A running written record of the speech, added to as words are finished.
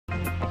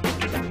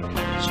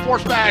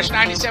Sports Bash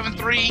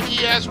 97.3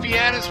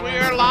 ESPN as we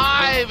are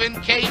live in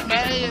Cape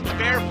May at the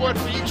Barefoot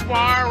Beach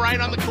Bar right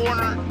on the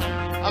corner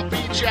of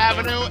Beach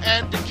Avenue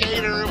and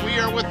Decatur. We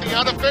are with the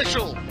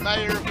unofficial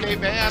mayor of Cape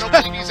May. I don't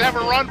believe he's ever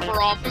run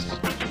for office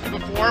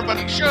before, but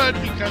he should,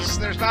 because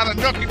there's not a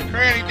nook and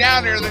cranny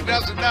down here that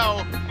doesn't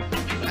know.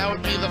 That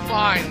would be the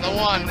fine, the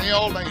one, the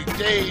only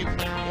Dave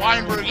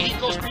Weinberg,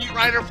 Eagles beat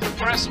writer for the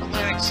Press of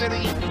Atlantic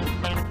City.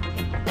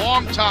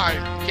 Long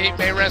time Cape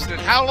May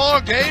resident. How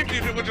long, Dave?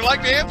 Would you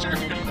like to answer?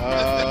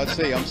 Let's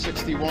see. I'm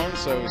 61,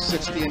 so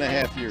 60 and a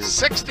half years.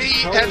 60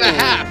 and a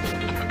half.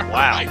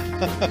 Wow.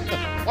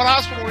 What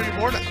hospital were you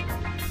born at?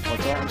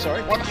 What's that? I'm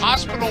sorry? What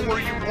hospital were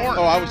you born?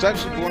 Oh, I was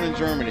actually born in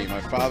Germany. My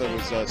father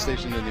was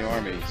stationed in the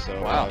Army.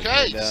 So, wow.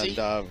 Okay.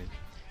 And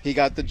he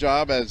got the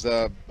job as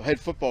head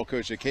football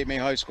coach at Cape May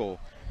High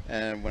School.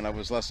 And when I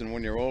was less than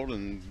 1 year old,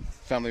 and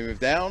family moved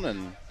down,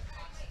 and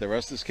the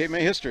rest is Cape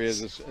May history,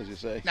 as you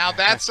say. Now,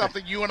 that's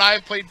something. You and I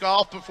have played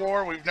golf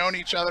before. We've known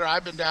each other.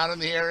 I've been down in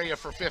the area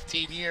for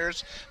 15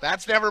 years.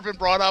 That's never been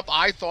brought up.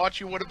 I thought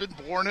you would have been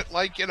born at,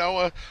 like,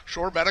 a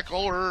Shore Medical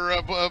or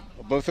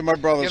both of my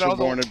brothers were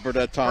born at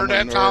Burdett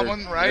Tomlin,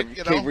 right?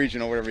 Cape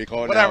Regional, whatever you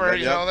call it. Whatever,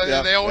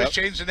 now, they always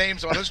change the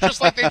names on it. It's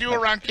just like they do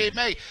around Cape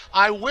May.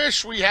 I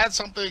wish we had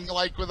something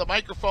like with a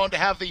microphone to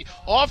have the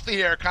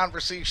off-the-air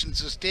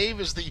conversations, as Dave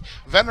is the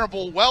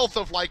venerable wealth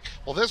of, like,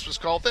 well, this was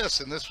called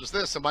this, and this was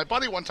this, and my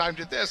buddy one time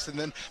did this, and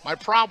then my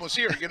prom was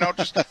here.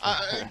 Just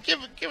give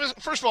us,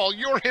 first of all,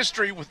 your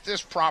history with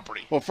this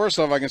property. Well, first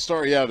off, I can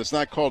start you out. It's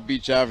not called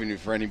Beach Avenue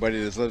for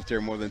anybody that's lived here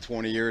more than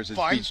 20 years. It's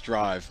Fine. Beach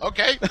Drive.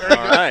 Okay, very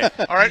good.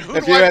 All right.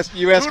 Who do I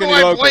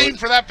blame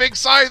for that big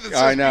sign that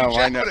says I know.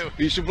 Avenue?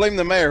 You should blame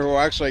the mayor, who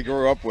actually I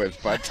grew up with.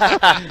 But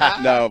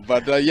no,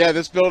 but yeah,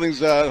 this building's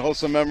holds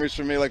some memories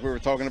for me, like we were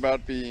talking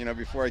about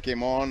before I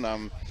came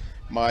on.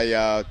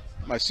 My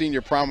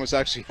senior prom was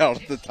actually held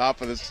at the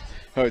top of this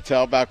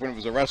hotel back when it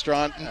was a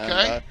restaurant.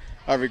 Okay. And,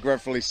 I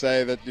regretfully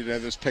say that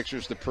there's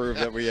pictures to prove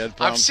that we had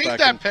proms. I've seen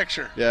that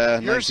picture. Yeah.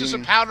 Yours is a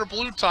powder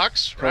blue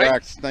tux, right?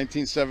 Correct.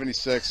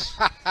 1976.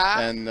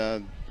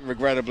 And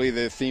regrettably,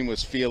 the theme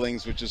was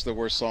 "Feelings," which is the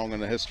worst song in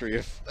the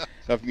history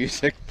of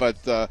music.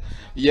 But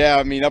yeah,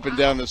 I mean, up and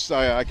down this,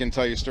 I can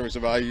tell you stories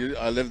about.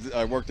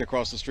 I worked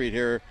across the street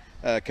here.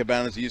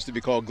 Cabanas used to be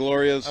called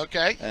Gloria's.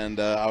 Okay. And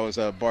I was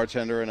a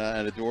bartender and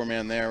a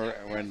doorman there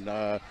when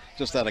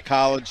just out of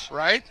college.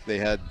 Right. They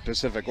had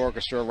Pacific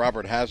Orchestra.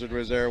 Robert Hazard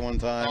was there one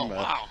time. Oh,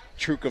 wow.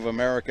 Troop of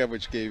America,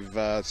 which gave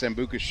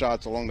Sambuca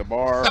shots along the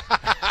bar.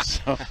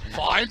 So,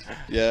 fine.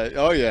 Yeah.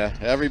 Oh, yeah.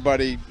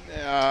 Everybody.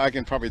 I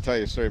can probably tell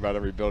you a story about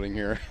every building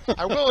here.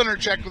 I will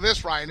interject with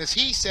this, Ryan, as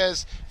he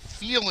says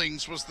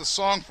 "Feelings" was the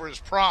song for his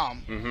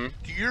prom. Mm-hmm.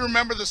 Do you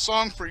remember the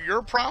song for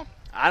your prom?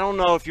 I don't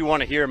know if you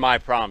want to hear my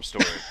prom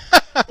story.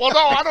 Well, no,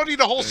 I don't need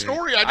a whole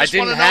story. I just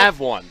didn't want to know. have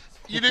one.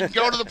 You didn't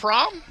go to the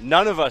prom?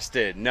 None of us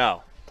did.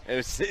 No,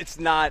 it's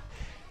not.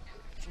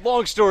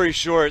 Long story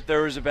short,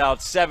 there was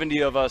about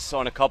 70 of us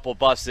on a couple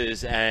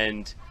buses,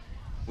 and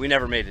we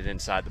never made it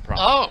inside the prom.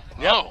 Oh,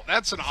 no,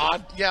 that's an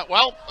odd. Yeah,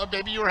 well,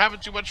 maybe you were having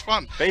too much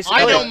fun.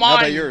 Basically, I know mine. How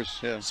about yours?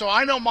 Yeah. So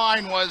I know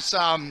mine was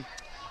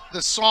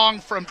the song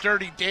from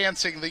Dirty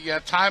Dancing,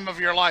 the time of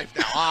your life.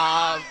 Now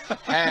I've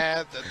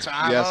had the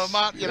time of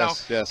my,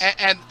 yes.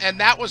 And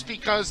that was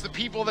because the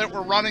people that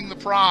were running the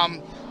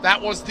prom,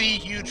 that was the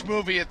huge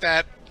movie at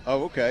that.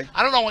 Oh, okay.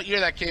 I don't know what year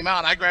that came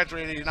out. I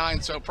graduated in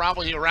 '89, so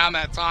probably around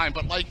that time.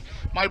 But like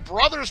my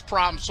brother's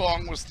prom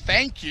song was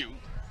 "Thank You"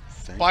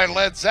 by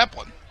Led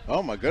Zeppelin.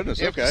 Oh my goodness.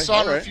 If okay. the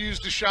sun All right.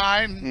 refused to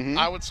shine,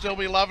 I would still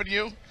be loving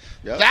you.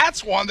 Yep.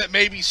 That's one that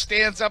maybe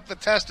stands up the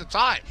test of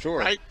time. Sure.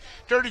 Right?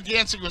 Dirty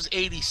Dancing was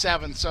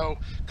 '87, so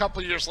a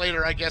couple of years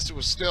later, I guess it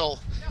was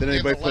still. Did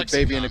anybody put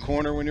 "Baby in the lexicon.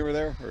 Corner" when you were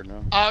there, or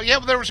no? Yeah,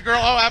 but there was a girl.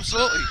 Oh,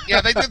 absolutely.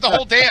 Yeah, they did the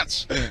whole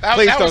dance. Please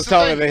don't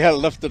tell me they had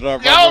lifted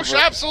up. No,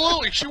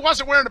 absolutely. She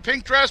wasn't wearing a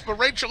pink dress, but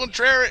Rachel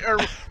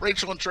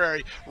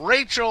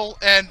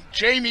and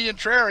Jamie and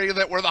Trary,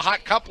 that were the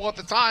hot couple at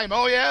the time.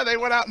 Oh yeah, they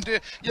went out and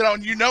did.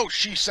 And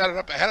she set it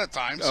up ahead of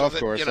time so of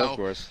course.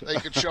 they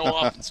could show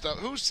up and stuff.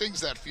 Who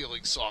sings that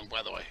 "Feelings" song,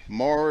 by the way?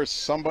 More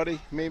somebody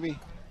maybe.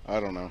 I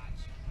don't know.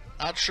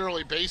 Not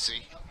Shirley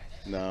Bassey.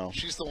 No.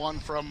 She's the one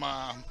from.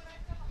 How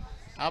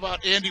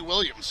about Andy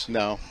Williams?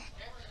 No.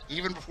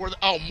 Even before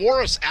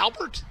Morris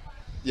Albert.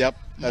 Yep.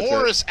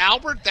 Morris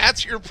Albert.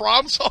 That's your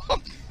prom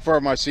song.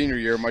 For my senior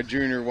year, my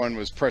junior one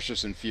was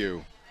 "Precious and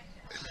Few,"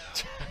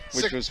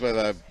 which was with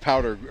a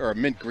powder or a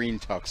mint green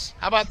tux.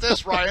 How about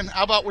this, Ryan?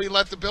 How about we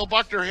let the Bill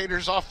Buckner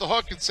haters off the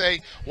hook and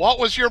say, what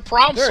was your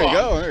prom song?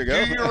 There you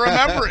go. Do you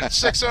remember it?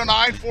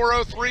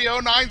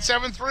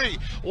 609-403-0973.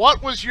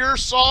 What was your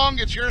song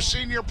at your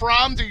senior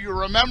prom? Do you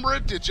remember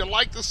it? Did you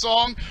like the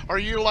song? Or are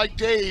you, like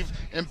Dave,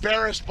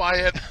 embarrassed by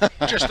it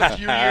just a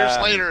few years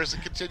later as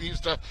it continues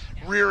to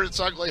rear its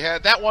ugly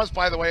head? That was,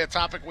 by the way, a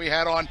topic we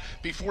had on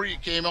before you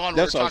came on.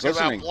 We were talking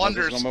about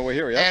blunders. On my way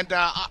here, yeah. And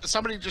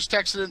somebody just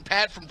texted in,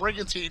 Pat from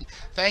Brigantine.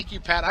 Thank you,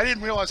 Pat. I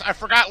didn't realize. I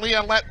forgot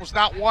Leonette was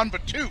not one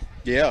but two.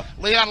 Yeah.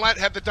 Leon Lett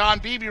had the Don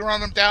Beebe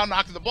run him down,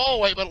 knocking the ball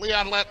away, but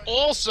Leon Lett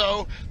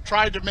also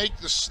tried to make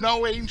the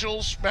Snow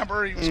Angels.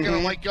 Remember, he was going to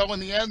like go in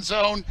the end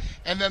zone,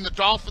 and then the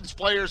Dolphins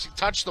players, he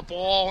touched the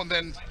ball, and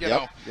then you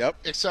know,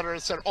 et cetera,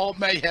 all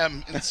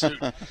mayhem ensued.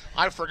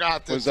 I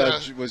forgot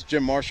that. Was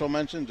Jim Marshall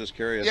mentioned? Just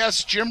curious.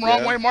 Yes, Jim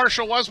Wrong-Way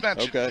Marshall was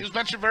mentioned. Okay. He was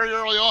mentioned very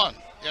early on.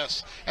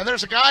 Yes, and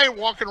there's a guy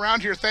walking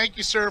around here. Thank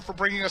you, sir, for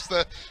bringing us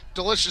the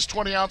delicious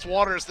 20-ounce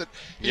waters. That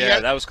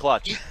that was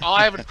clutch.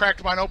 I haven't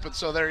cracked mine open,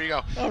 so there you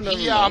go. Oh, no,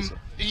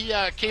 he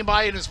came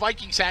by in his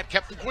Vikings hat,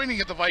 kept pointing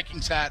at the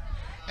Vikings hat,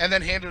 and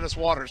then handed us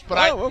waters.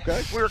 But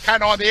we were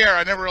kind of on the air.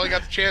 I never really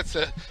got the chance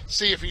to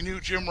see if he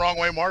knew Jim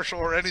Wrong-Way Marshall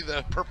or any of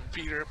the Purple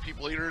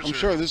People Eaters. I'm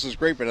sure this is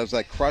great, but has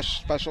that Crush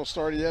special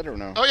started yet or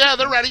no? Oh yeah,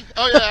 they're ready.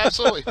 Oh yeah,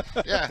 absolutely.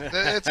 Yeah,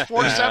 it's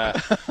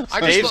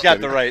 4-7. Dave's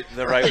got the right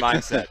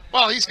mindset.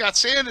 Well, he's got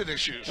sanded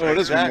issues. Oh, it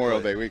is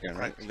Memorial Day weekend,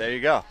 right? There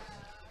you go.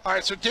 All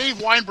right, so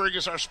Dave Weinberg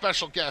is our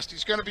special guest.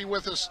 He's going to be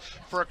with us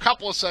for a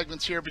couple of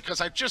segments here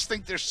because I just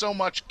think there's so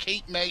much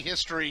Cape May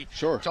history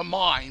to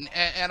mine.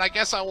 And I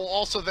guess I will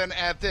also then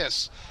add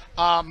this.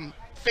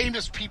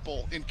 Famous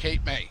people in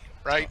Cape May,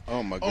 right?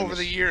 Oh, my goodness. Over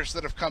the years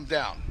that have come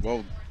down.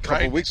 Well, a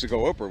couple of weeks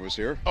ago, Oprah was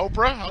here.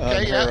 Oprah?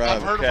 Okay,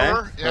 I've heard of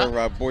her. Yeah.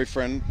 Her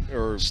boyfriend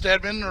or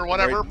Stedman or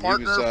whatever,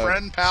 partner,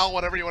 friend, pal,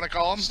 whatever you want to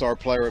call him. Star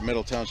player at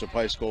Middle Township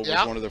High School, was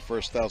one of their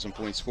first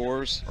 1,000-point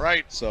scorers.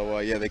 Right. So,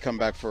 they come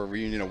back for a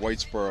reunion at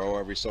Whitesboro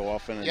every so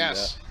often.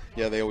 And,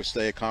 they always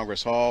stay at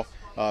Congress Hall.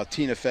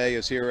 Tina Fey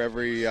is here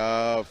every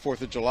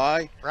 4th of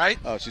July. Right.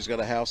 She's got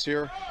a house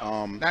here.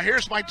 Now,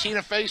 here's my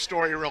Tina Fey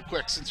story real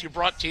quick since you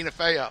brought Tina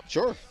Fey up.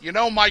 Sure. You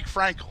know Mike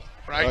Frankel.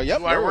 Right?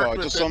 Yep, I worked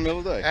with just saw him the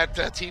other day. At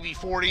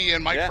TV40,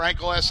 and Mike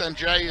Frankel,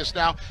 SNJ, is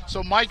now.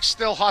 So Mike's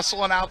still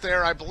hustling out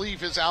there. I believe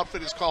his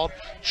outfit is called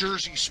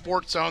Jersey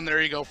Sports Zone.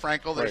 There you go,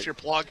 Frankel. There's your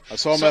plug. I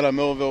saw him at a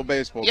Millville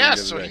baseball game the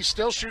other day. He's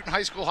still shooting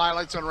high school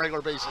highlights on a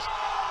regular basis.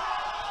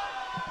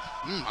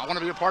 I want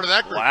to be a part of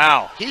that group.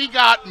 Wow. He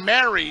got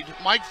married.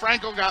 Mike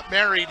Frankel got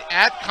married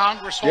at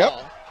Congress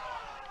Hall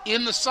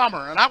in the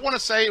summer. And I want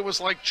to say it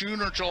was like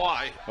June or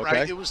July,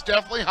 right? It was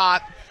definitely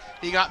hot.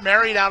 He got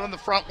married out on the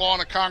front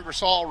lawn of Congress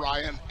Hall,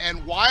 Ryan.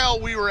 And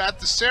while we were at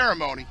the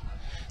ceremony,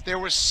 there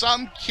was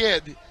some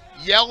kid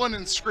yelling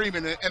and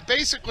screaming. And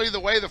basically the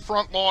way the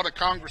front lawn of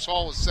Congress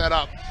Hall is set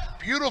up,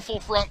 beautiful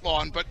front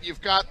lawn, but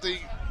you've got the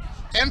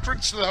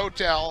entrance to the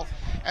hotel,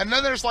 and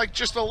then there's like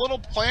just a little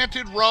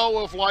planted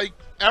row of like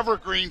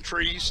evergreen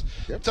trees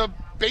to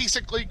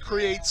basically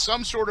create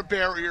some sort of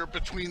barrier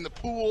between the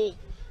pool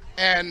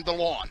and the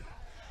lawn.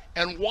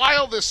 And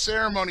while this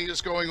ceremony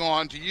is going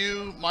on, to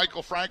you,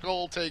 Michael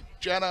Frankel, take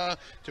Jenna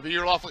to be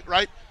your lawful,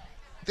 right?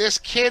 This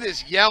kid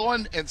is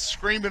yelling and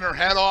screaming her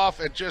head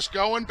off and just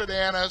going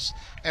bananas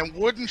and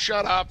wouldn't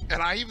shut up.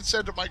 And I even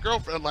said to my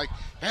girlfriend, like,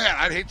 man,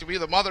 I'd hate to be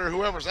the mother of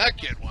whoever's that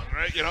kid was,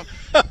 right? You know?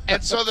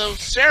 And so the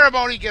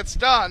ceremony gets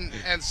done,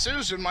 and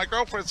Susan, my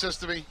girlfriend, says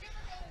to me,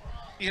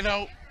 you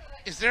know,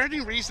 is there any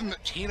reason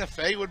that Tina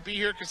Fey would be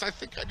here? Because I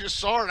think I just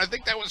saw her, and I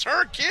think that was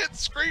her kid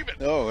screaming.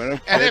 And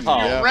if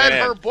you read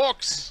her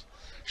books,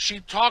 she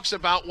talks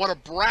about what a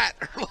brat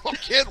her little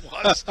kid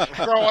was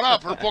growing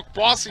up. Her book,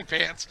 Bossy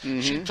Pants,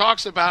 she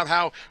talks about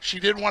how she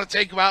didn't want to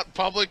take him out in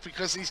public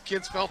because these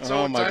kids felt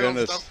so entitled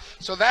and stuff.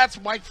 So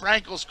that's Mike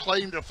Frankel's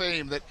claim to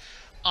fame, that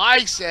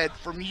I said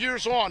from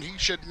years on he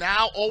should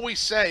now always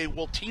say,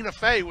 well, Tina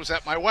Fey was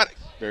at my wedding.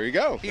 There you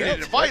go. He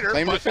didn't invite her,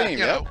 claim but to fame.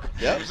 he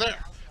was there.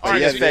 All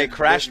right, Fey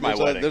crashed my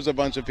wedding. There's a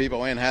bunch of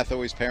people. Anne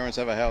Hathaway's parents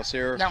have a house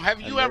here. Now, have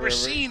you ever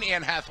seen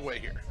Anne Hathaway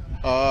here?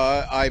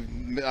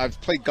 I've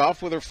played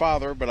golf with her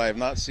father, but I have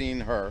not seen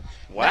her.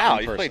 Wow,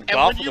 you played golf with her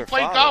father. And when you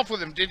played golf with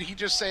him, did he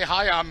just say,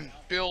 hi, I'm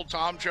Bill,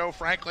 Tom, Joe,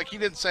 Frank? Like, he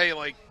didn't say,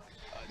 like...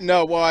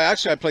 No, well, I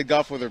played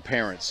golf with her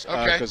parents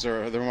because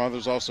their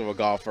mother's also a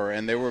golfer,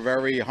 and they were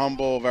very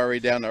humble, very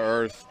down to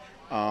earth.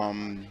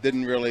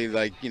 Didn't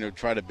really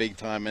try to big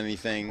time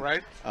anything.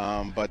 Right.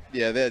 But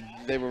yeah,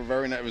 they were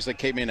very nice. It was the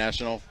Cape May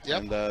National,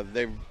 and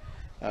they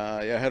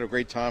had a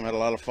great time, had a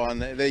lot of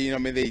fun.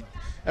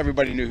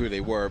 Everybody knew who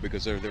they were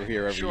because they're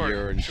here every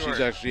year, and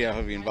she's actually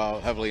heavily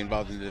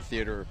involved in the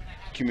theater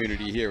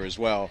community here as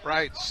well.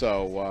 Right.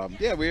 So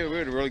we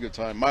had a really good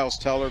time. Miles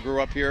Teller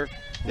grew up here.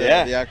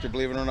 The actor,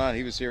 believe it or not,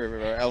 he was here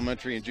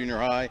elementary and junior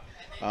high.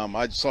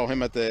 I saw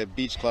him at the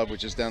Beach Club,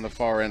 which is down the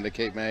far end of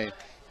Cape May,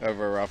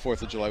 over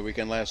 4th of July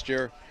weekend last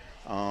year.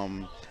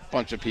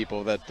 Bunch of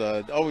people that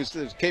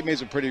Cape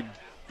May's a pretty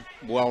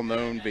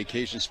well-known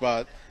vacation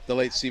spot. The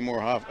late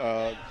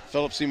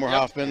Philip Seymour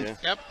Hoffman,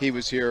 he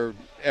was here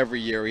every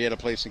year. He had a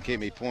place in Cape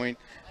May Point.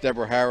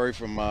 Deborah Harry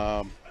from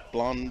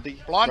Blondie,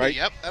 right?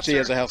 Yep, that's she her.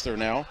 has a house there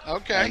now.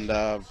 Okay.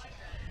 And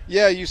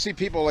you see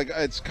people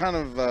it's kind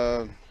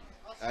of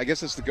I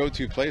guess it's the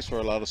go-to place for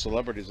a lot of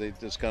celebrities. They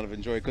just kind of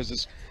enjoy it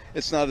because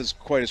it's not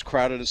quite as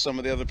crowded as some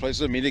of the other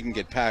places. I mean, it can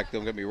get packed,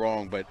 don't get me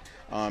wrong, but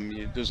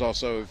there's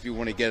also, if you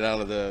want to get out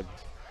of the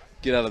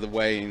get out of the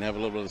way and have a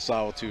little bit of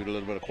solitude, a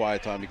little bit of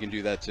quiet time, you can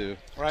do that too.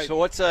 Right. So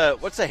what's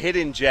a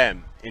hidden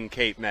gem in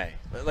Cape May?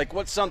 Like,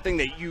 what's something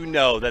that you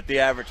know that the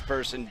average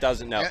person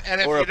doesn't know?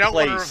 And if or you a don't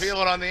place? want to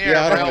reveal it on the air,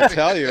 Yeah, I don't by all want to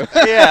tell you.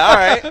 Yeah, all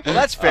right. Well,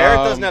 that's fair. It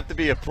doesn't have to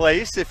be a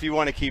place if you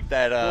want to keep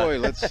that. Boy,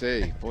 let's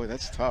see. Boy,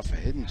 that's tough. A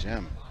hidden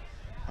gem.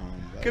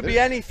 Could be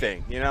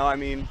anything, you know. I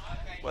mean,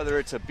 whether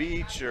it's a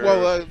beach or.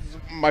 Well,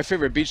 my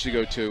favorite beach to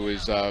go to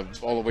is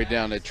all the way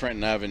down at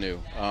Trenton Avenue,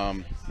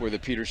 where the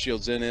Peter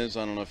Shields Inn is.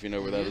 I don't know if you know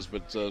where that is,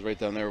 but right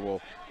down there. Well,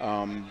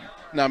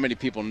 not many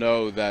people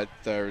know that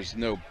there's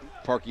no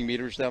parking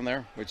meters down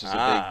there, which is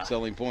a big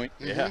selling point.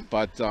 Yeah.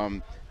 But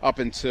up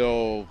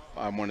until,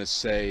 I want to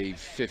say,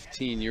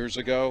 15 years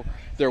ago,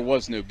 there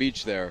was no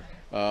beach there.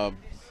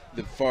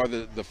 The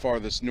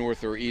farthest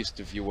north or east,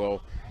 if you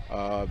will,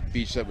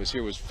 beach that was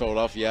here was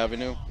Philadelphia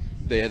Avenue.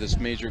 They had this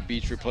major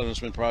beach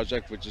replenishment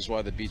project, which is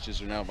why the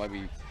beaches are now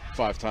maybe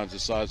 5 times the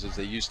size as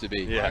they used to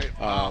be.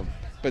 Yeah.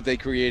 But they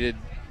created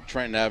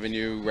Trenton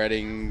Avenue,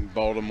 Reading,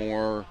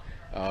 Baltimore,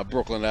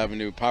 Brooklyn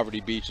Avenue.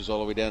 Poverty Beach is all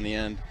the way down the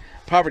end.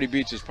 Poverty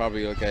Beach is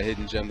probably like a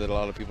hidden gem that a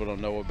lot of people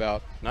don't know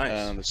about.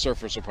 Nice. The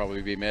surfers will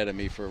probably be mad at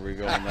me for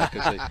revealing that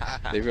because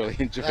they really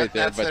enjoy it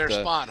there. That's their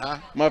spot, huh?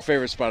 My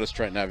favorite spot is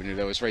Trenton Avenue,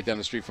 though. It's right down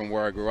the street from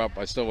where I grew up.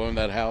 I still own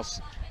that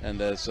house, and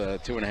there's a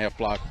 2.5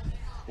 block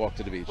walk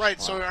to the beach.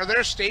 Right. So are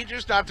there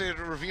stages, not to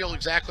reveal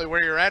exactly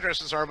where your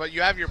addresses are, but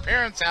you have your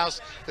parents' house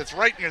that's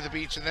right near the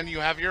beach, and then you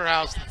have your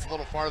house that's a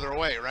little farther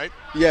away, right?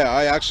 Yeah,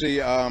 I actually,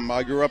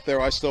 I grew up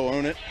there. I still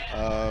own it.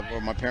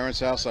 Or my parents'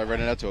 house, I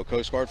rented out to a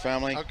Coast Guard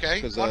family.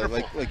 Okay, Because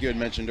wonderful. like you had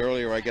mentioned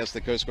earlier, I guess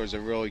the Coast Guard is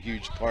a really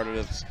huge part of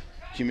this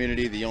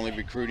community. The only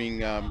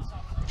recruiting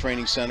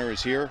training center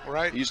is here.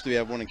 Right. It used to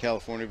have one in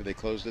California, but they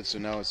closed it. So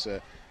now it's,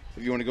 if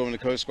you want to go in the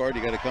Coast Guard,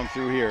 you got to come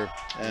through here.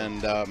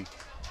 And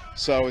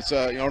so it's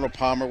Arnold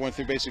Palmer went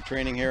through basic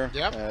training here.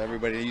 Yep.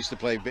 Everybody used to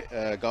play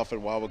golf at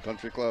Wildwood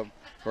Country Club,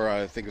 or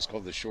I think it's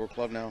called the Shore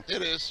Club now.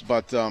 It is.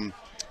 But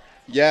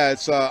yeah,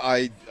 it's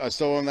I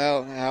still own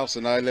that house,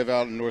 and I live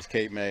out in North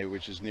Cape May,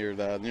 which is near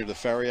the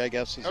ferry, I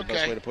guess is the best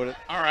Okay. way to put it.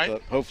 All right.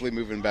 But hopefully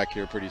moving back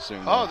here pretty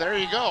soon. Oh, there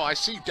you go. I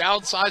see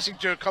downsizing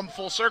to come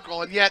full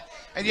circle, and yet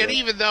Yeah.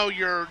 even though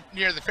you're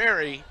near the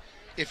ferry,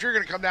 if you're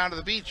going to come down to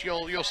the beach,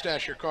 you'll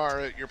stash your car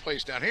at your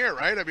place down here,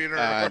 right? I mean,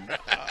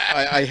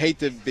 I hate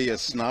to be a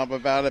snob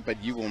about it,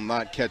 but you will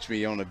not catch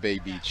me on a bay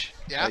beach.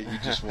 Yeah? You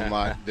just will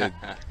not. The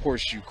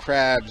horseshoe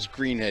crabs,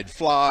 greenhead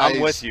flies.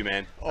 I'm with you,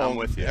 man. I'm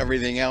with you.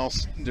 Everything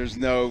else, there's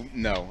no.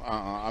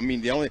 I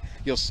mean,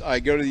 I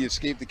go to the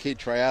Escape the Cape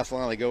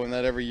Triathlon. I go in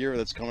that every year.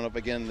 That's coming up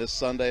again this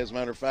Sunday, as a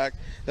matter of fact.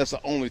 That's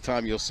the only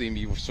time you'll see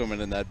me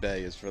swimming in that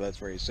bay is for that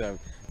race. So,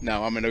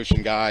 no, I'm an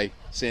ocean guy,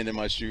 sand in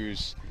my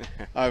shoes.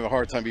 I have a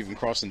hard time even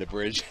crossing the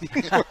bridge.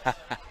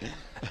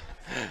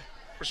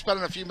 We're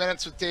spending a few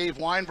minutes with Dave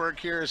Weinberg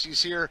here as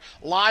he's here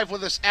live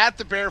with us at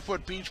the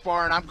Barefoot Beach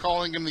Bar, and I'm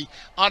calling him the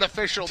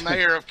unofficial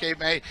mayor of Cape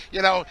May.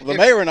 You know, The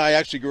mayor and I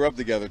actually grew up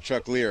together,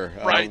 Chuck Lear.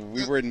 Right.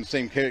 We were in the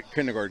same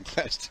kindergarten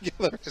class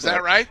together. Is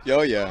that right?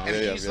 Oh, yeah. And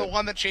yeah, he's yeah. the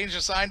one that changed the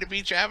sign to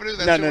Beach Avenue?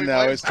 That's No, who we no.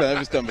 blame? It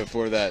was done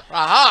before that.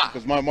 Aha!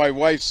 Because my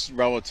wife's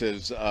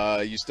relatives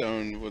used to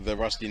own with the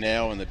Rusty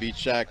Nail and the Beach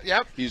Shack.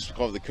 Yep. He used to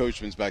call it the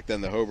Coachmans back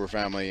then, the Hober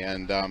family.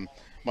 And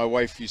my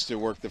wife used to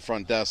work the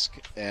front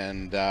desk,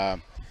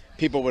 and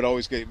people would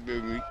always get,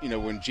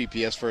 when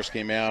GPS first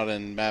came out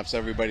and maps,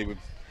 everybody would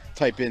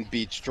type in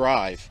Beach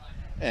Drive.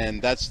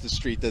 And that's the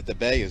street that the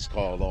bay is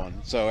called on.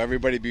 So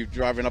everybody would be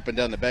driving up and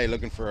down the bay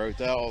looking for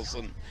hotels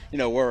and,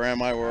 where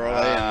am I, where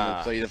are they?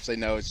 And so you'd have to say,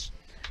 no, it's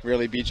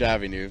really Beach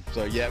Avenue.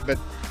 So, yeah, but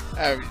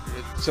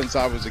since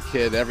I was a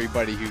kid,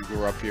 everybody who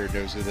grew up here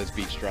knows that that's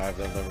Beach Drive.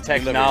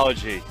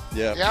 Technology.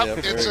 Yeah.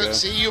 Yep,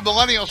 see you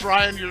millennials,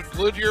 Ryan, you're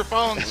glued to your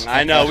phones.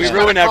 I know, we Just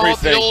ruin gotta call it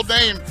everything. the old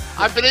name.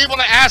 I've been able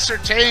to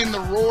ascertain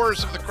the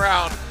roars of the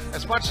crowd.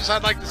 As much as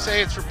I'd like to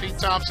say it's for Pete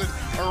Thompson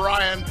or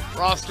Ryan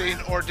Rothstein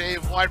or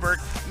Dave Weinberg,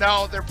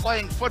 no, they're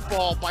playing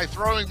football by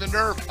throwing the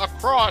Nerf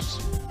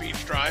across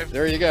Beach Drive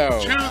There you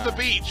go. to the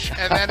beach,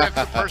 and then if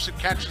the person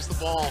catches the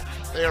ball,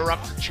 they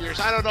erupt in cheers.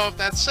 I don't know if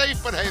that's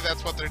safe, but hey,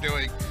 that's what they're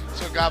doing.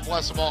 So God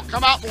bless them all.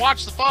 Come out and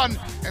watch the fun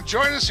and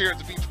join us here at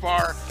the Beach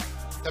Bar,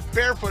 the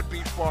Barefoot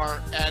Beach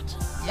Bar at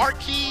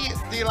Marquis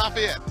de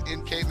Lafayette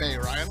in Cape May,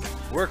 Ryan.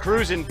 We're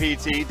cruising,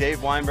 PT.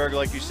 Dave Weinberg,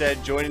 like you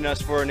said, joining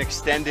us for an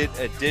extended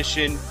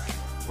edition.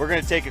 We're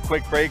going to take a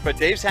quick break, but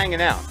Dave's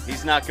hanging out.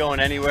 He's not going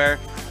anywhere.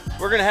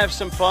 We're going to have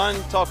some fun,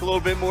 talk a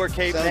little bit more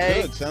Cape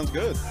May. Sounds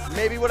good.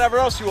 Maybe whatever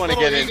else you want to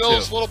Little get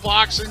Eagles, into. little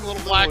boxing,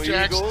 little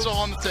blackjacks. Eagles. It's all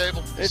on the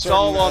table. It's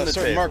all on the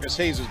certain table. Marcus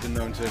Hayes has been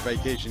known to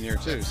vacation here,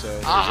 too.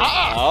 So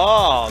Aha!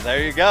 Oh,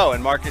 there you go.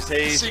 And Marcus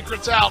Hayes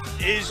Secrets out.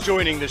 is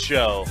joining the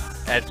show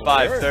at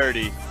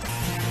 5:30.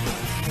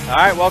 All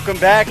right, welcome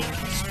back.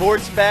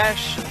 Sports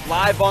Bash,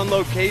 live on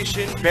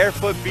location,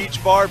 Barefoot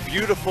Beach Bar,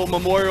 beautiful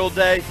Memorial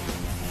Day.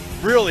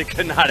 Really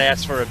could not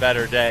ask for a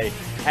better day.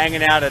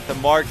 Hanging out at the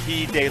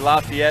Marquis de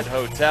Lafayette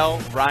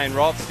Hotel. Ryan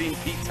Rothstein,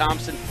 Pete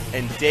Thompson,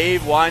 and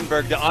Dave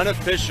Weinberg, the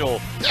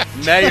unofficial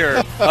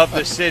mayor of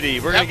the city.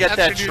 We're going to get that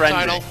that's your new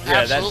trending. title. Yeah,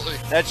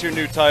 Absolutely. that's your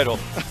new title.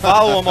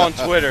 Follow him on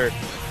Twitter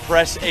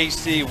Press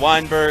AC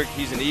Weinberg.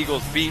 He's an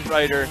Eagles beat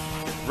writer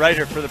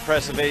for the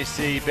Press of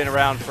AC. Been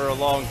around for a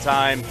long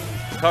time.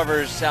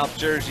 Covers South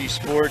Jersey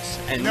sports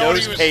and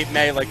knows Cape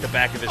May like the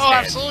back of his hand. Oh,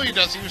 absolutely he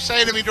does. He was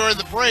saying to me during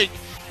the break,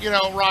 you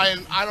know,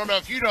 Ryan, I don't know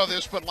if you know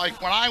this, but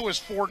like when I was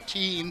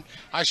 14,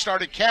 I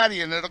started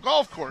caddying at a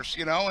golf course,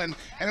 you know, and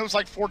it was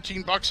like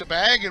 $14 a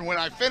bag. And when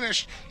I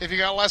finished, if you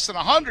got less than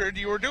 100,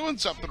 you were doing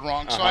something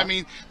wrong. So, I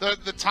mean,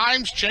 the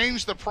times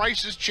changed, the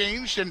prices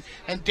changed,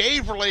 and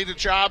Dave relayed a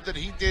job that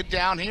he did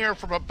down here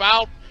from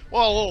about,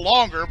 well, a little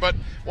longer, but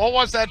what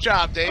was that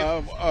job,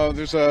 Dave?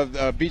 There's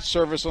a beach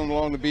service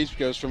along the beach,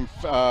 goes from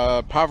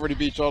Poverty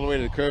Beach all the way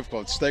to the Cove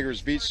called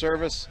Steger's Beach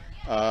Service.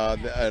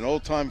 An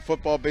old-time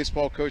football,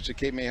 baseball coach at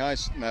Cape May High,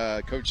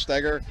 Coach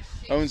Steger,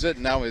 owns it.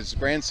 Now his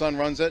grandson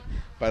runs it.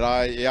 But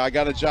I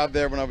got a job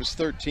there when I was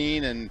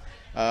 13, and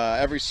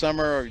every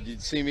summer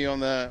you'd see me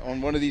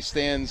on one of these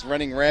stands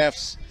renting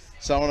rafts,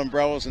 selling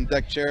umbrellas and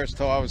deck chairs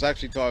till I was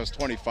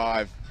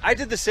 25. I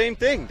did the same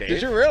thing, Dave.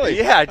 Did you really?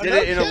 Yeah, I did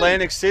it in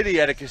Atlantic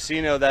City at a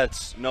casino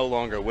that's no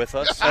longer with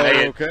us.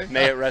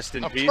 May it rest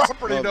in peace.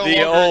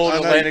 The old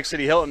Atlantic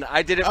City Hilton.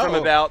 I did it from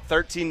about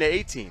 13 to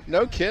 18.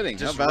 No kidding.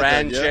 Just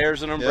ran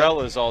chairs and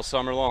umbrellas all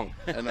summer long.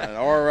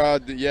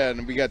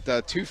 And we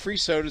got 2 free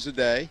sodas a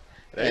day.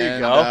 There you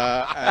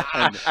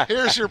go.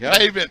 Here's your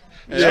payment.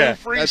 Yeah.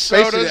 Free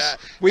sodas.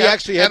 We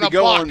actually had to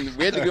go block. on.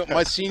 We had to go.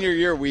 My senior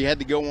year, we had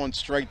to go on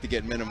strike to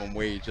get minimum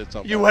wage at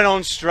some point. You went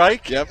on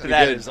strike? Yep,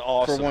 That is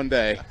awesome. For one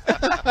day.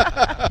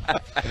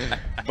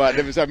 But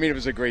it was. I mean, it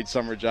was a great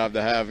summer job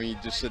to have. And you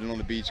just sitting on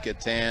the beach, get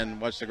tan,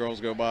 watch the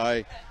girls go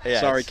by. Yeah,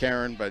 sorry,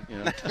 Karen, but you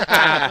know.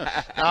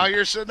 Now,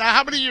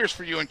 how many years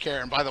for you and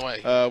Karen, by the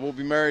way? We'll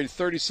be married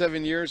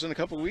 37 years in a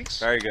couple of weeks.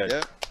 Very good.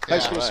 Yeah. High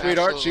school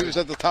sweetheart. Absolutely. She was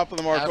at the top of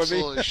the mark with me.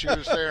 Absolutely, she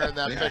was there in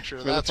that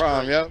picture. That's the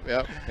prom. great.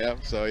 Yep.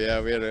 So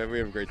yeah, we had a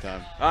great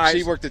time. All right.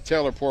 She worked at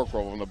Taylor Pork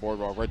Roll on the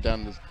boardwalk, right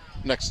down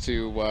next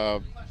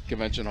to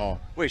Convention Hall.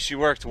 Wait, she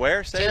worked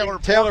where? Taylor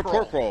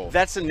Pork Roll.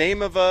 That's the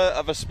name of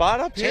a spot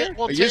up here?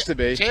 It used to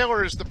be.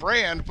 Taylor is the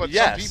brand, but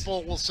some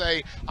people will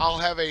say, I'll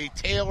have a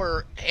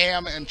Taylor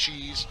ham and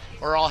cheese,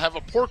 or I'll have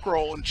a pork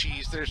roll and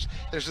cheese. There's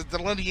a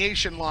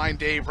delineation line,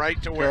 Dave,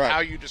 right, to where how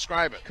you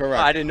describe it.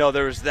 Correct. I didn't know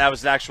that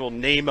was the actual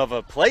name of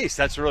a place.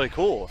 That's really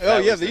cool. Oh,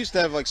 yeah, they used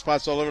to have like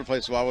spots all over the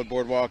place, Wildwood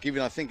Boardwalk,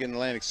 even I think in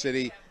Atlantic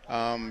City.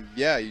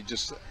 You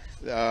just...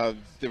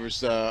 there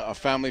was a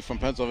family from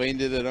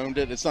Pennsylvania that owned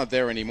it. It's not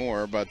there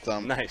anymore, but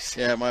nice.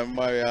 Yeah,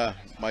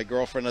 my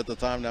girlfriend at the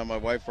time, now my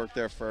wife, worked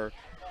there for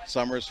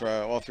summers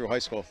all through high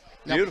school.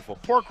 Now, beautiful.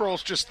 Pork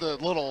roll's just the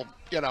little,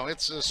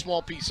 it's a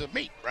small piece of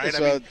meat, right? It's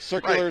a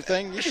circular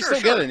thing. You can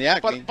still get it in the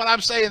Acme. But I'm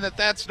saying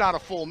that's not a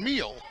full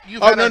meal. No.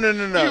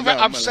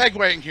 I'm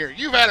segueing here.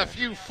 You've had a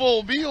few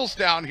full meals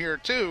down here,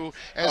 too,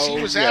 as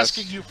he was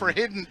asking you for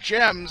hidden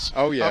gems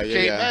of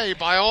Cape May,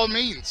 by all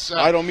means.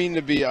 I don't mean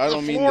to be.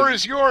 The floor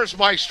is yours,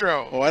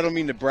 Maestro. Oh, I don't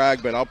mean to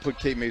brag, but I'll put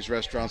Cape May's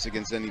restaurants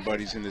against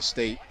anybody's in the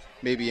state.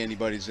 Maybe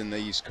anybody's in the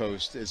East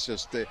Coast. It's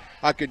just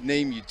I could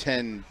name you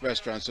 10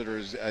 restaurants that are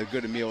as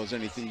good a meal as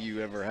anything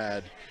you ever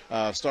had.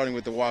 Starting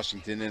with the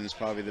Washington Inn is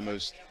probably the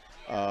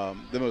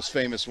most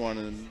famous one,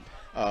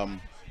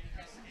 and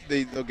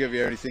they'll give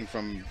you everything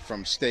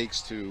from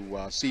steaks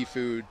to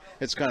seafood.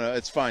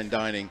 It's fine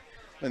dining.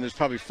 And there's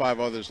probably 5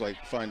 others like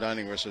fine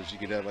dining restaurants you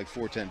could have, like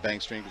 410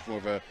 Bank Street, it's more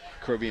of a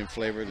Caribbean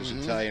flavor. There's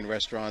Italian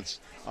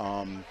restaurants.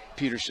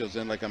 Peter Shields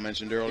Inn, like I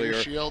mentioned earlier.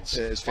 Peter Shields.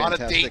 Is a lot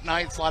fantastic. of date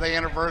nights, a lot of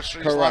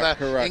anniversaries, a lot of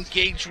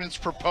engagements,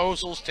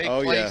 proposals take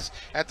place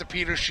at the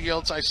Peter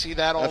Shields. I see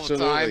that all the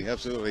time.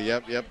 Absolutely.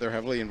 Yep. They're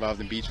heavily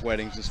involved in beach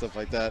weddings and stuff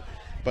like that.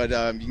 But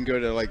you can go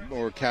to like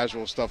more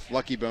casual stuff.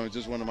 Lucky Bones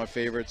is one of my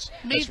favorites.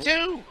 Me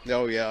too.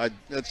 Oh yeah,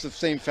 that's the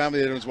same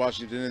family that owns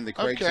Washington Inn, the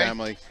Craig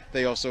family.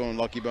 They also own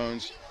Lucky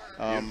Bones.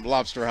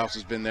 Lobster House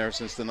has been there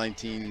since the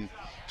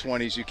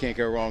 1920s. You can't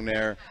go wrong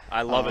there.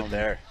 I love it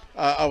there.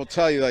 I will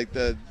tell you, like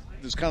there's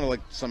kind of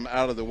like some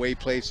out of the way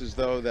places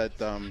though that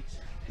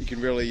you can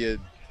really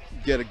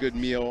get a good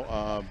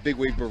meal. Big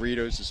Wave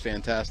Burritos is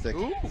fantastic.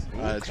 Ooh,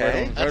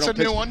 okay. That's a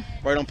new one.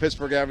 Right on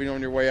Pittsburgh Avenue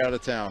on your way out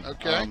of town.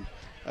 Okay.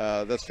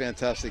 That's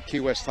fantastic. Key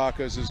West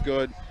Tacos is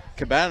good.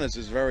 Cabanas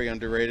is very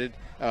underrated.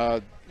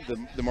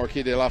 The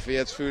Marquis de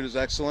Lafayette's food is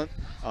excellent.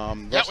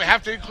 We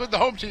have to include the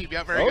home team.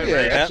 Yeah, very good.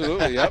 Oh yeah,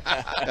 absolutely. Yep.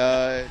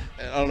 I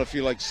don't know if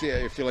you like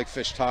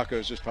fish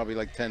tacos. There's probably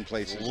like 10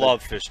 places.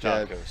 Love fish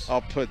tacos.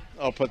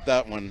 I'll put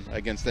that one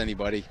against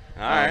anybody.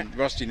 All right.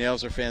 Rusty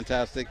Nails are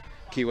fantastic.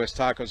 Key West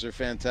Tacos are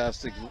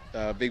fantastic.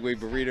 Big Wave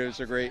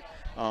Burritos are great.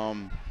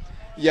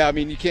 Yeah, I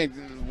mean, you can't,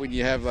 when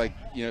you have like,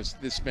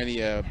 this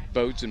many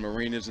boats and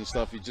marinas and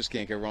stuff, you just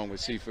can't go wrong with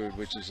seafood,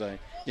 which is,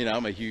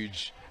 I'm a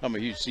huge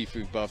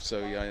seafood buff, so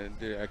yeah,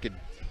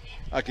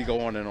 I could go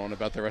on and on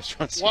about the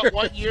restaurants.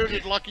 What year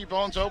did Lucky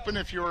Bones open,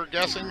 if you were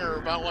guessing, or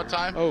about what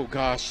time? Oh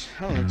gosh,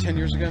 I don't know, 10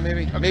 years ago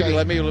maybe? Okay. Maybe a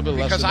little bit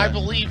less. Because I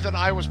believe that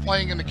I was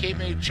playing in the Cape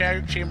May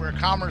Chamber of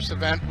Commerce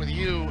event with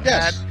you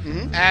at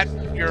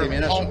your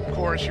home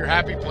course, your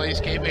happy place,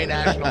 Cape May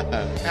National,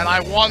 and I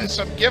won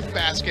some gift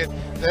basket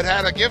that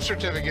had a gift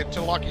certificate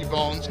to Lucky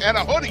Bones and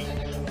a hoodie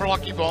for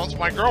Lucky Bones.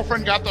 My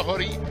girlfriend got the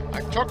hoodie.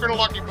 I took her to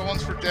Lucky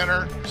Bones for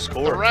dinner.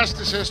 Score. The rest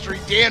is history.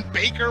 Dan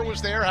Baker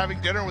was there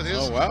having dinner with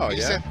his. Oh, wow, He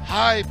yeah. said,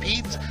 "Hi,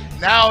 Pete.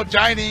 Now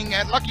dining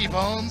at Lucky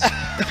Bones,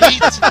 Pete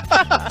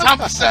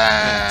Thompson."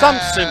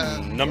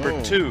 Thompson,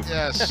 number 2.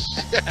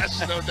 Yes,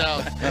 yes, no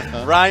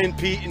doubt. Ryan,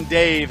 Pete, and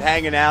Dave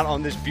hanging out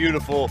on this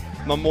beautiful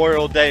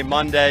Memorial Day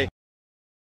Monday.